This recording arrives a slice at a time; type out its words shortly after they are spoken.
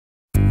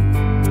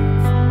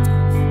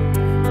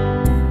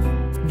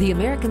The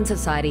American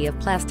Society of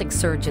Plastic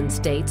Surgeons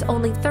states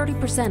only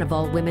 30% of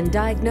all women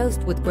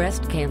diagnosed with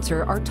breast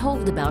cancer are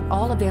told about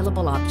all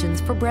available options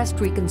for breast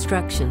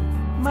reconstruction.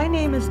 My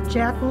name is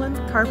Jacqueline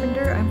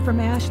Carpenter. I'm from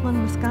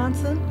Ashland,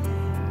 Wisconsin,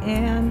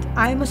 and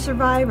I'm a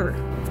survivor.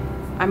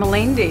 I'm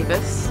Elaine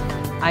Davis.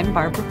 I'm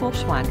Barbara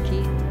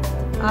Bolschwanke.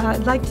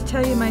 I'd like to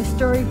tell you my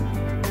story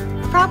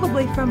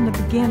probably from the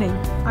beginning.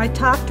 I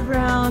talked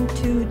around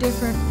to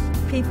different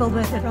people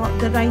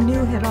that I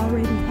knew had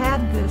already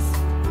had this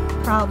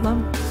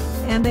problem,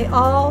 and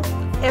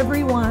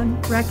everyone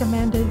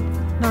recommended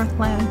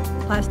Northland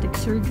Plastic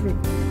Surgery.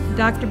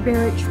 Dr.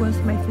 Barrich was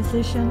my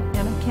physician,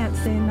 and I can't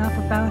say enough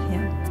about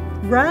him.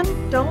 Run,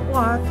 don't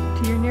walk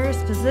to your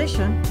nearest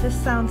physician. This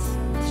sounds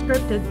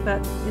scripted,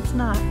 but it's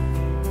not.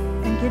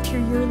 And get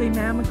your yearly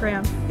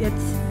mammogram.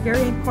 It's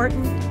very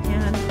important,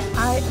 and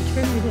I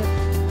attribute it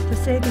to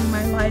saving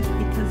my life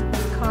because it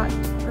was caught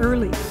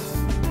early.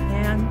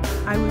 And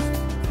I was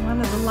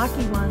one of the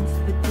lucky ones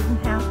that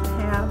didn't have to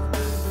have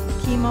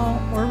chemo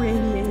or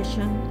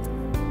radiation,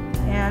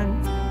 and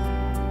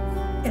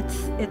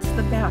it's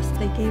the best.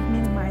 They gave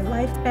me my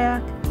life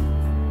back,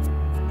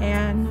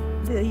 and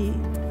the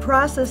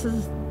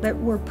processes that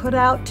were put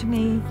out to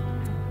me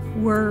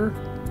were,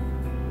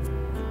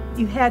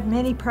 you had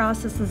many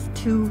processes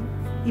to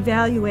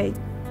evaluate,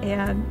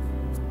 and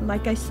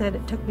like I said,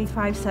 it took me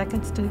 5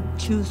 seconds to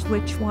choose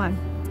which one.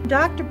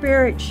 Dr.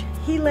 Barrich,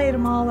 he laid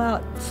them all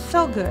out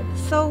so good,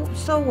 so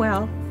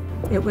well.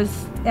 It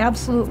was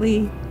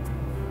absolutely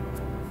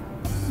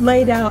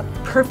laid out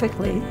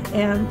perfectly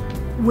and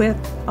with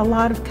a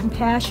lot of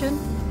compassion.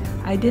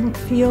 I didn't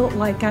feel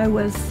like I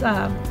was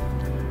a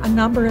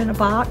number in a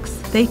box.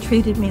 They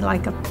treated me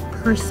like a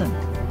person,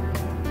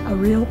 a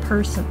real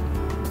person.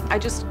 I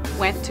just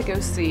went to go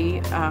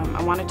see,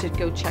 I wanted to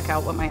go check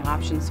out what my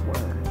options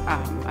were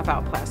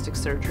about plastic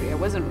surgery. I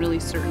wasn't really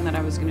certain that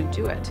I was going to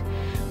do it,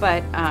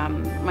 but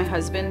my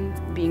husband,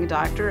 being a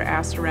doctor,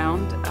 asked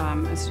around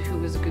as to who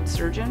was a good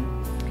surgeon,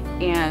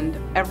 and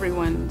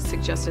everyone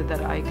suggested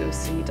that I go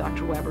see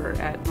Dr. Weber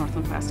at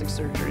Northland Plastic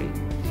Surgery.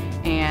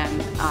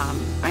 And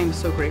I'm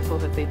so grateful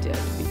that they did,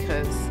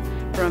 because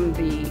from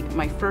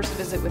my first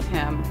visit with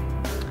him,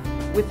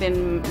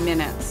 within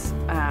minutes,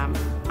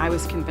 I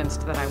was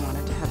convinced that I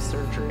wanted to have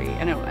surgery.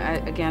 And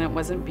again, it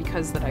wasn't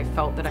because that I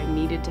felt that I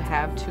needed to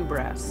have 2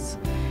 breasts.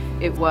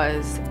 It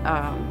was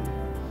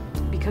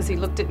because he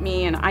looked at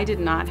me, and I did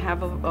not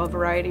have a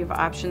variety of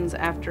options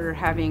after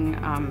having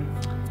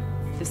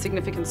the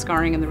significant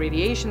scarring and the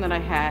radiation that I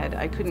had.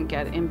 I couldn't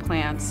get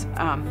implants.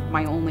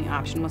 My only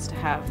option was to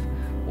have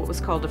what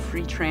was called a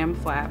free tram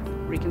flap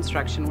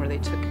reconstruction, where they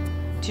took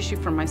tissue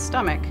from my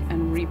stomach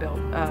and rebuilt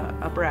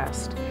a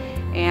breast.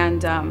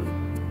 And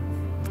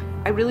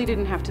I really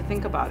didn't have to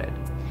think about it.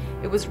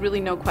 It was really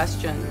no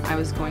question I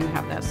was going to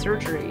have that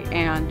surgery.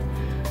 And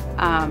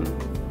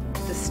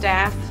the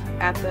staff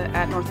at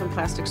Northland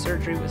Plastic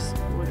Surgery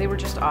they were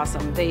just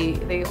awesome.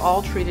 They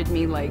all treated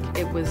me like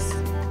it was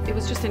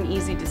just an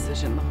easy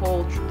decision.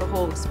 The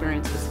whole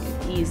experience was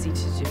easy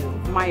to do.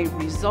 My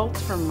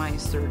results from my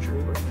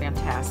surgery were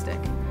fantastic.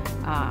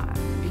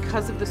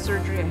 Because of the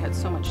surgery, I had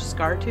so much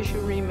scar tissue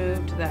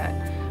removed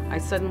that I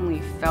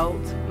suddenly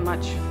felt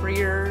much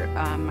freer.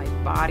 My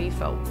body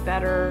felt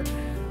better,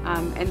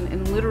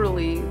 and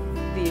literally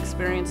the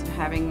experience of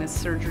having this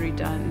surgery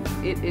done,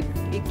 it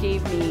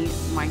gave me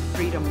my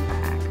freedom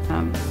back.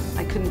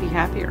 I couldn't be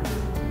happier.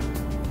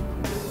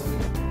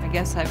 I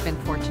guess I've been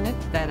fortunate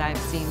that I've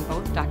seen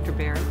both Dr.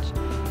 Barrich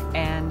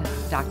and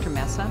Dr.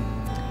 Mesa.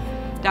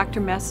 Dr.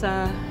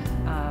 Mesa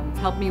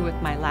helped me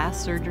with my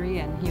last surgery,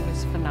 and he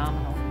was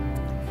phenomenal.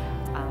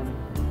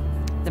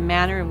 The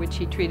manner in which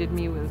he treated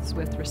me was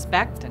with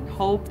respect and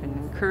hope and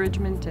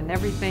encouragement and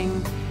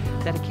everything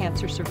that a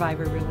cancer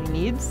survivor really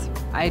needs.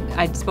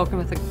 I'd spoken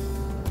with a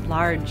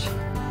large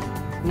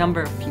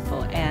number of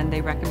people, and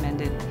they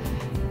recommended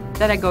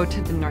that I go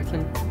to the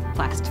Northland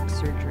Plastic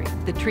Surgery.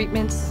 The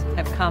treatments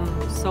have come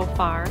so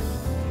far,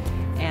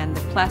 and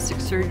the plastic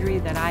surgery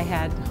that I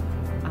had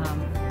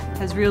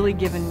has really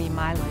given me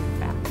my life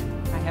back.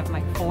 I have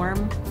my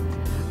form,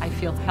 I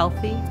feel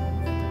healthy,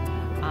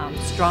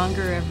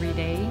 stronger every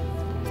day,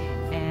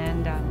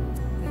 and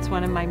it's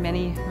one of my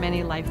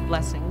many life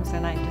blessings,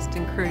 and I just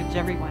encourage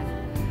everyone,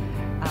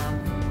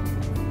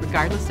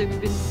 regardless if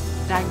you've been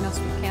diagnosed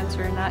with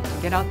cancer or not, to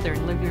get out there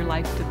and live your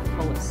life to the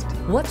fullest.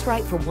 What's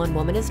right for one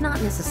woman is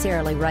not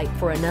necessarily right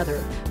for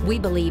another. We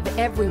believe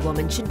every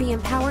woman should be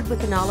empowered with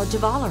the knowledge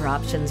of all her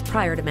options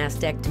prior to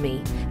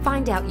mastectomy.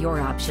 Find out your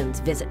options.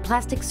 Visit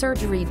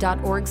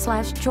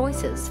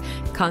plasticsurgery.org/choices.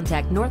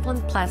 Contact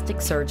Northland Plastic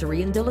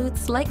Surgery in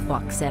Duluth's Lake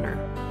Walk Center.